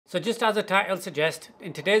So just as the title suggests,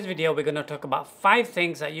 in today's video we're going to talk about 5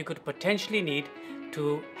 things that you could potentially need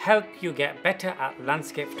to help you get better at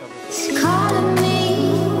landscape photography.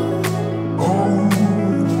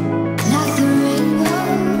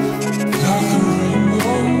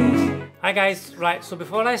 Hi guys, right, so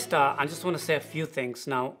before I start, I just want to say a few things.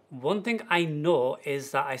 Now, one thing I know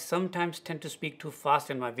is that I sometimes tend to speak too fast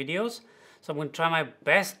in my videos, so I'm going to try my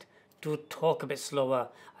best to talk a bit slower.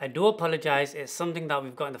 I do apologize, it's something that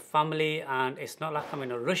we've got in the family and it's not like I'm in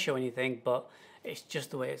a rush or anything, but it's just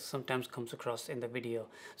the way it sometimes comes across in the video.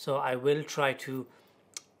 So I will try to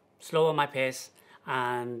slower my pace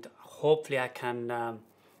and hopefully I can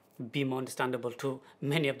be more understandable to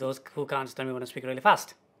many of those who can't understand me when I speak really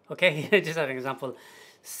fast. Okay, just as an example.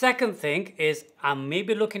 Second thing is I'm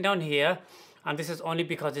maybe looking down here, and this is only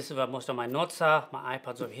because this is where most of my notes are. My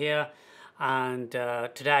iPad's over here, and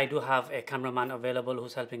today I do have a cameraman available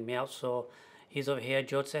who's helping me out. So he's over here.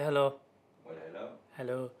 George, say hello. Well,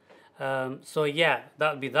 hello. Hello. So yeah,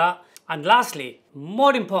 that'll be that. And lastly,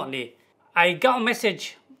 more importantly, I got a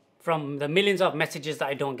message from the millions of messages that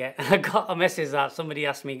I don't get. I got a message that somebody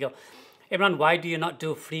asked me, go, Imran, why do you not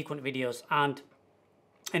do frequent videos? And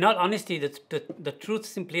in all honesty, the truth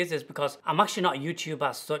simply is because I'm actually not YouTube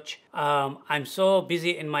as such. I'm so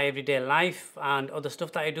busy in my everyday life and other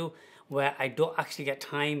stuff that I do where I don't actually get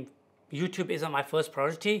time. YouTube isn't my first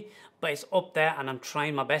priority, but it's up there and I'm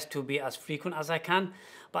trying my best to be as frequent as I can.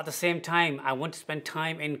 But at the same time, I want to spend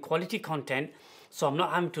time in quality content, so I'm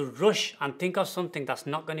not having to rush and think of something that's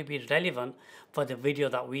not going to be relevant for the video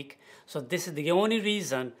that week. So this is the only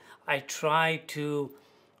reason I try to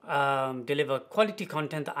deliver quality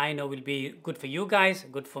content that I know will be good for you guys,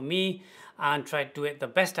 good for me, and try to do it the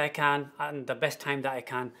best I can and the best time that I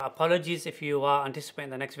can. Apologies if you are anticipating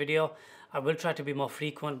the next video. I will try to be more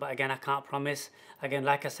frequent, but again, I can't promise. Again,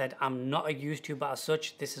 like I said, I'm not a YouTuber as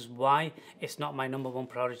such. This is why it's not my #1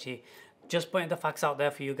 priority. Just putting the facts out there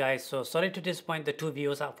for you guys. So sorry to disappoint the 2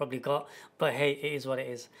 viewers I've probably got, but hey, it is what it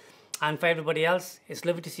is. And for everybody else, it's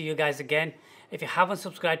lovely to see you guys again. If you haven't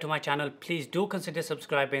subscribed to my channel, please do consider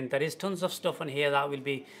subscribing. There is tons of stuff on here that will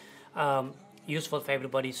be useful for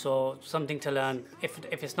everybody, so something to learn.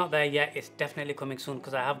 If it's not there yet, it's definitely coming soon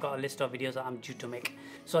because I have got a list of videos that I'm due to make.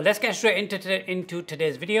 So let's get straight into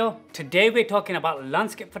today's video. Today we're talking about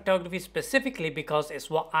landscape photography specifically because it's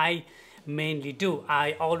what I mainly do.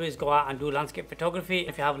 I always go out and do landscape photography.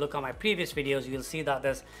 If you have a look at my previous videos, you'll see that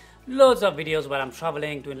there's loads of videos where I'm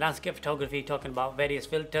traveling, doing landscape photography, talking about various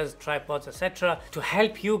filters, tripods, etc. to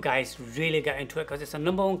help you guys really get into it, because it's a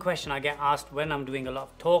 #1 question I get asked when I'm doing a lot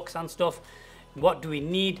of talks and stuff. What do we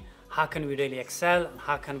need? How can we really excel? And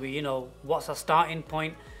how can we, what's our starting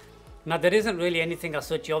point? Now, there isn't really anything as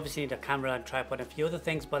such. You obviously need a camera and tripod and a few other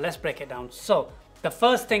things, but let's break it down. So the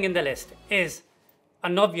first thing in the list is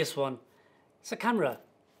an obvious one. It's a camera.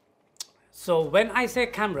 So when I say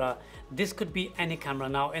camera, this could be any camera.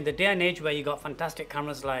 Now, in the day and age where you got fantastic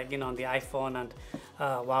cameras like, on the iPhone and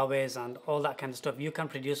Huawei's and all that kind of stuff, you can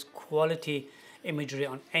produce quality imagery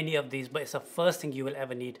on any of these, but it's the first thing you will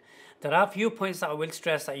ever need. There are a few points that I will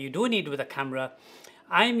stress that you do need with a camera.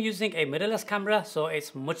 I'm using a mirrorless camera, so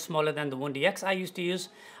it's much smaller than the 1DX I used to use,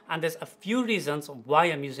 and there's a few reasons why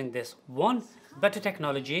I'm using this. 1, better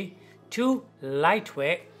technology. 2,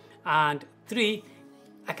 lightweight. And 3,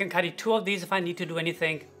 I can carry 2 of these if I need to do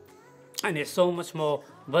anything. And it's so much more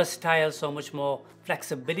versatile, so much more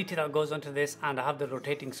flexibility that goes onto this, and I have the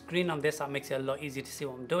rotating screen on this that makes it a lot easier to see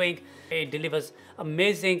what I'm doing. It delivers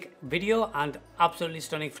amazing video and absolutely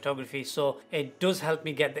stunning photography, so it does help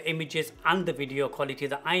me get the images and the video quality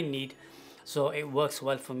that I need, so it works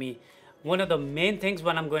well for me. One of the main things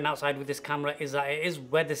when I'm going outside with this camera is that it is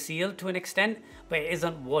weather sealed to an extent, but it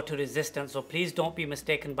isn't water resistant. So please don't be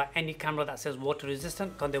mistaken by any camera that says water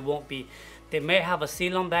resistant, because they won't be. They may have a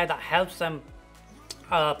seal on there that helps them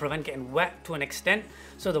prevent getting wet to an extent,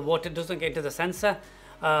 so the water doesn't get into the sensor,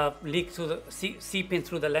 leak through the seeping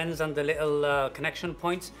through the lens and the little connection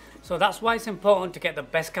points. So that's why it's important to get the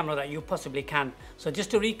best camera that you possibly can. So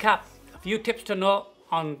just to recap, a few tips to know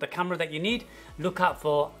on the camera that you need. Look out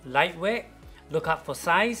for lightweight, look out for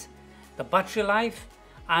size, the battery life,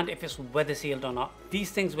 and if it's weather sealed or not.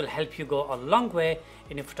 These things will help you go a long way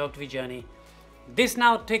in your photography journey. This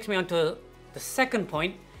now takes me on to the second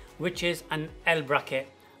point, which is an L bracket.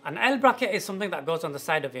 An L bracket is something that goes on the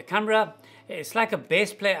side of your camera. It's like a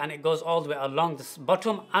base plate and it goes all the way along the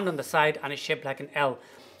bottom and on the side, and it's shaped like an L.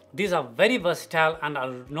 These are very versatile and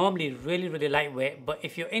are normally really lightweight, but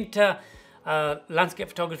if you're into landscape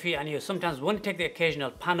photography and you sometimes want to take the occasional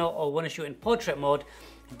panel or want to shoot in portrait mode,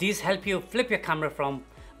 these help you flip your camera from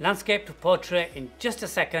landscape to portrait in just a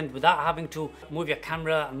second without having to move your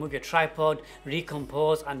camera and move your tripod,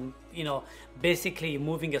 recompose, and basically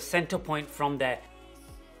moving your center point from there.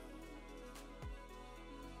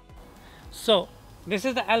 So this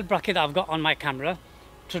is the L bracket that I've got on my camera.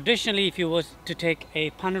 Traditionally, if you was to take a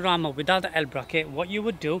panorama without the L bracket, what you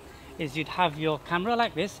would do is you'd have your camera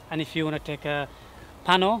like this, and if you want to take a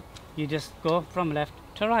pano, you just go from left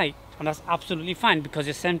to right, and that's absolutely fine because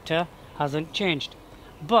your center hasn't changed.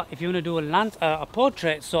 But if you want to do a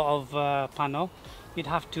portrait sort of pano, you'd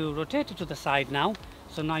have to rotate it to the side now.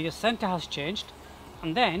 So now your center has changed,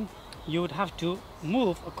 and then you would have to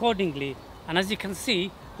move accordingly. And as you can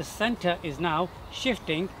see, the center is now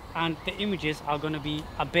shifting and the images are going to be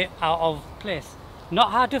a bit out of place.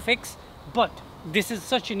 Not hard to fix, but this is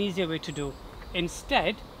such an easier way to do.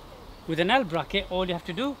 Instead, with an L bracket, all you have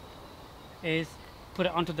to do is put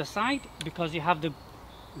it onto the side, because you have the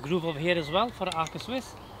groove over here as well for the Arca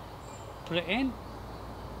Swiss. Put it in,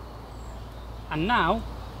 and now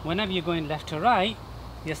whenever you're going left to right,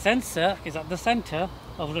 your sensor is at the center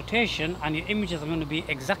of rotation and your images are going to be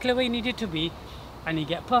exactly where you need it to be, and you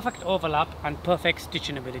get perfect overlap and perfect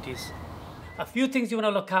stitching abilities. A few things you want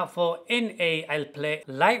to look out for in a L plate: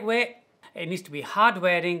 lightweight, it needs to be hard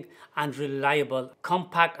wearing and reliable,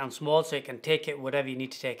 compact and small so you can take it wherever you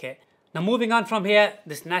need to take it. Now moving on from here,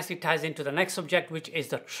 this nicely ties into the next subject, which is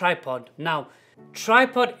the tripod. Now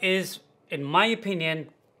tripod is, in my opinion,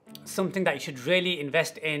 something that you should really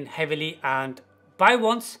invest in heavily and buy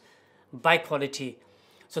once, buy quality.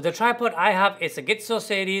 So the tripod I have is a Gitzo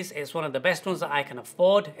series. It's one of the best ones that I can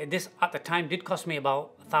afford. This at the time did cost me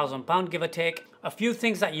about £1,000, give or take. A few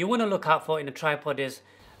things that you want to look out for in a tripod is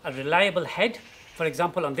a reliable head. For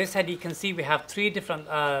example, on this head you can see we have three different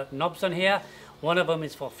knobs on here. One of them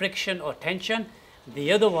is for friction or tension.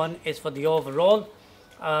 The other one is for the overall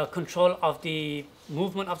control of the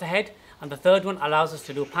movement of the head. And the third one allows us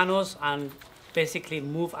to do panos and basically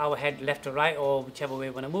move our head left to right or whichever way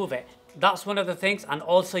we want to move it. That's one of the things. And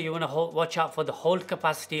also you want to watch out for the hold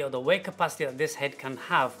capacity or the weight capacity that this head can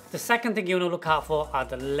have. The second thing you want to look out for are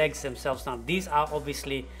the legs themselves. Now these are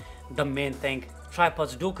obviously the main thing.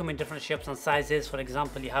 Tripods do come in different shapes and sizes. For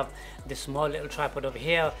example, you have this small little tripod over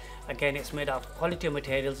here. Again, it's made out of quality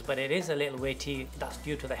materials, but it is a little weighty. That's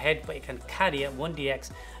due to the head, but you can carry it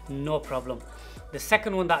 1DX, no problem. The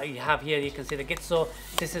second one that you have here, you can see the Gitzo.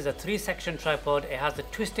 This is a 3-section tripod. It has the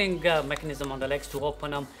twisting mechanism on the legs to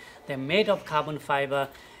open them. They're made of carbon fiber.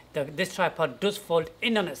 This tripod does fold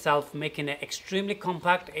in on itself, making it extremely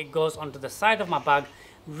compact. It goes onto the side of my bag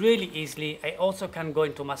really easily. I also can go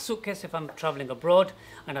into my suitcase if I'm traveling abroad,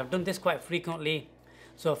 and I've done this quite frequently.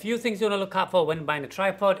 So a few things you want to look out for when buying a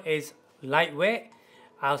tripod is lightweight,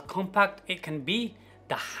 how compact it can be,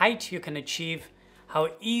 the height you can achieve, how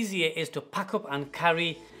easy it is to pack up and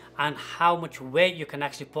carry, and how much weight you can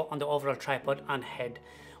actually put on the overall tripod and head.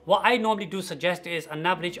 What I normally do suggest is an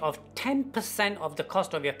average of 10% of the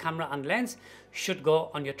cost of your camera and lens should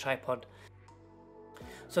go on your tripod.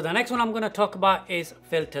 So the next one I'm going to talk about is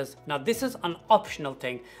filters. Now this is an optional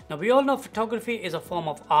thing. Now we all know photography is a form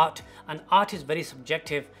of art, and art is very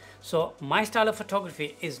subjective. So my style of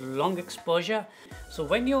photography is long exposure. So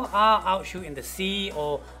when you are out shooting the sea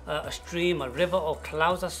or a stream, a river or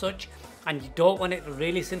clouds as such, and you don't want it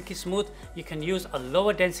really silky smooth, you can use a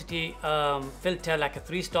lower density filter like a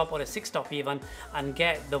 3-stop or a 6-stop even, and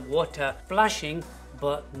get the water flashing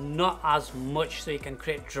but not as much, so you can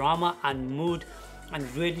create drama and mood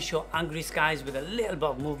and really show angry skies with a little bit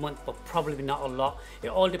of movement, but probably not a lot. It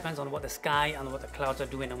all depends on what the sky and what the clouds are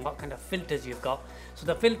doing and what kind of filters you've got. So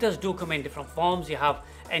the filters do come in different forms. You have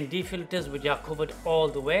ND filters, which are covered all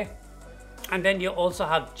the way, and then you also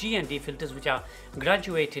have GND filters, which are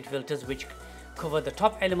graduated filters, which cover the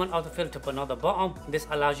top element of the filter but not the bottom. This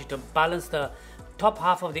allows you to balance the top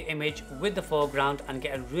half of the image with the foreground and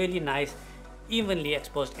get a really nice evenly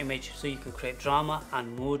exposed image, so you can create drama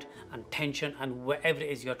and mood and tension and whatever it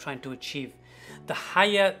is you're trying to achieve. The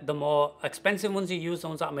higher, the more expensive ones you use, the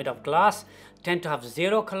ones that are made of glass, tend to have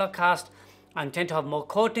 0 color cast and tend to have more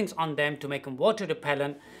coatings on them to make them water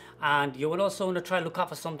repellent. And you will also want to try to look out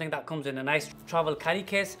for something that comes in a nice travel carry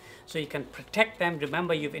case so you can protect them.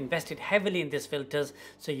 Remember, you've invested heavily in these filters,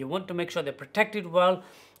 so you want to make sure they're protected well,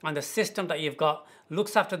 and the system that you've got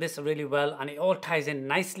looks after this really well, and it all ties in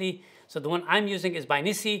nicely. So the one I'm using is by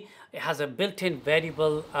Nissi. It has a built-in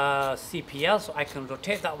variable CPL, so I can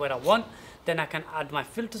rotate that where I want. Then I can add my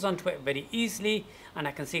filters onto it very easily, and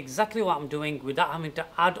I can see exactly what I'm doing without having to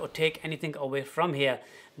add or take anything away from here.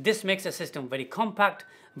 This makes the system very compact,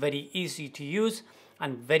 very easy to use,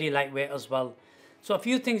 and very lightweight as well. So a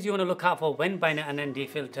few things you want to look out for when buying an ND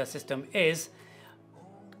filter system is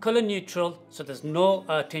color neutral, so there's no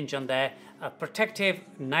tinge on there, a protective,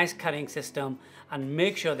 nice carrying system, and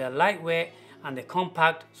make sure they're lightweight and they're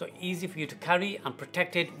compact, so easy for you to carry and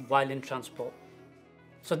protected while in transport.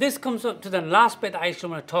 So this comes up to the last bit that I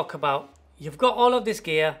actually want to talk about. You've got all of this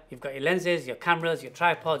gear, you've got your lenses, your cameras, your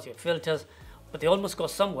tripods, your filters, but they all must go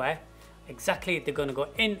somewhere. Exactly, they're going to go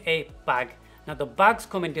in a bag. Now the bags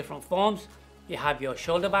come in different forms. You have your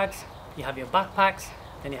shoulder bags, you have your backpacks,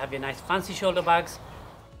 then you have your nice fancy shoulder bags.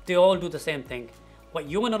 They all do the same thing. What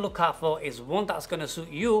you want to look out for is one that's going to suit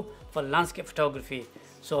you for landscape photography.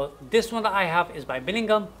 So this one that I have is by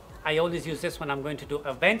Billingham. I always use this when I'm going to do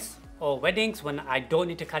events or weddings when I don't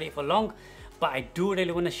need to carry it for long, but I do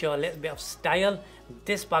really want to show a little bit of style.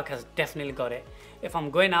 This bag has definitely got it. If I'm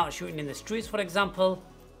going out shooting in the streets, for example,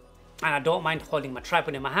 and I don't mind holding my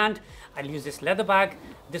tripod in my hand, I'll use this leather bag.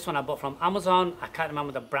 This one I bought from Amazon. I can't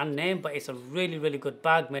remember the brand name, but it's a really good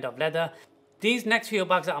bag made of leather. These next few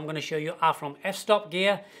bags that I'm going to show you are from F-Stop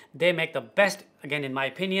Gear. They make the best, again in my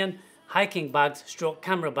opinion, hiking bags stroke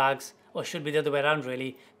camera bags, or should be the other way around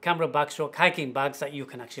really, camera bag stroke hiking bags that you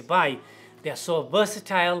can actually buy. They are so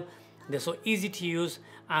versatile, they're so easy to use,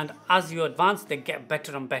 and as you advance they get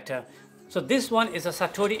better and better. So this one is a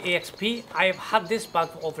Satori AXP. I have had this bag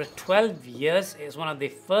for over 12 years. It's one of the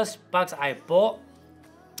first bags I bought,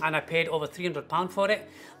 and I paid over £300 for it.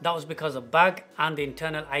 That was because of the bag and the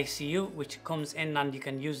internal ICU, which comes in, and you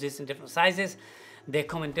can use this in different sizes. They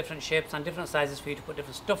come in different shapes and different sizes for you to put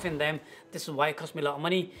different stuff in them. This is why it cost me a lot of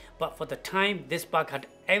money, but for the time this bag had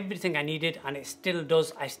everything I needed, and it still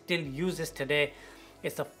does. I still use this today.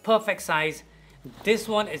 It's the perfect size. This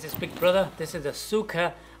one is its big brother. This is the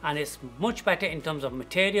Suka, and it's much better in terms of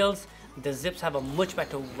materials. The zips have a much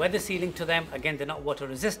better weather sealing to them. Again, they're not water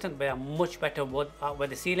resistant, but they are much better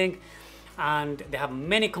weather sealing. And they have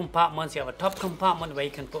many compartments. You have a top compartment where you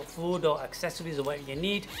can put food or accessories or whatever you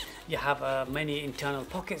need. You have many internal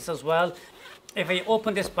pockets as well. If you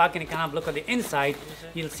open this bag and you can have a look at the inside,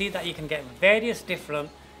 you'll see that you can get various different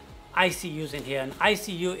ICUs in here. An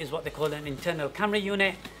ICU is what they call an internal camera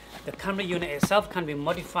unit. The camera unit itself can be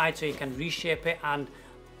modified, so you can reshape it and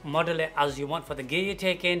model it as you want for the gear you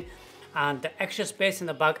take in. And the extra space in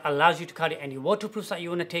the bag allows you to carry any waterproofs that you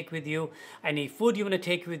want to take with you, any food you want to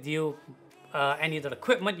take with you, any other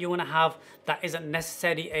equipment you want to have that isn't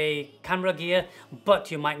necessarily a camera gear,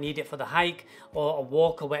 but you might need it for the hike or a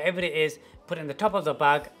walk or wherever it is. Put it in the top of the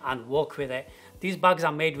bag and walk with it. These bags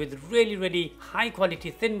are made with really high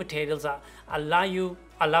quality thin materials that allow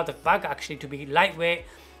the bag actually to be lightweight,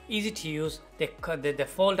 easy to use. They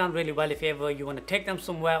fold down really well if ever you want to take them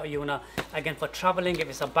somewhere, or you want to, again, for traveling, if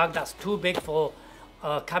it's a bag that's too big for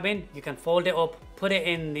a cabin, you can fold it up, put it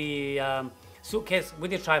in the suitcase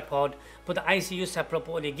with your tripod, put the ICU separate,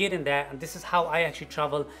 put all your gear in there, and this is how I actually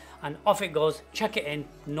travel, and off it goes. Check it in,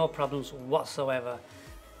 no problems whatsoever.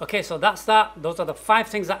 Okay, so that's that. Those are the 5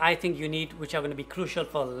 things that I think you need, which are going to be crucial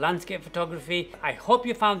for landscape photography. I hope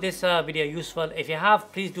you found this video useful. If you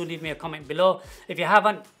have, please do leave me a comment below. If you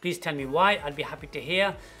haven't, please tell me why. I'll be happy to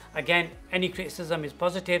hear. Again, any criticism is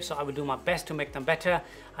positive, so I will do my best to make them better.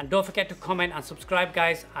 And don't forget to comment and subscribe,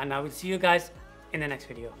 guys, and I will see you guys in the next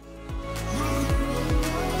video.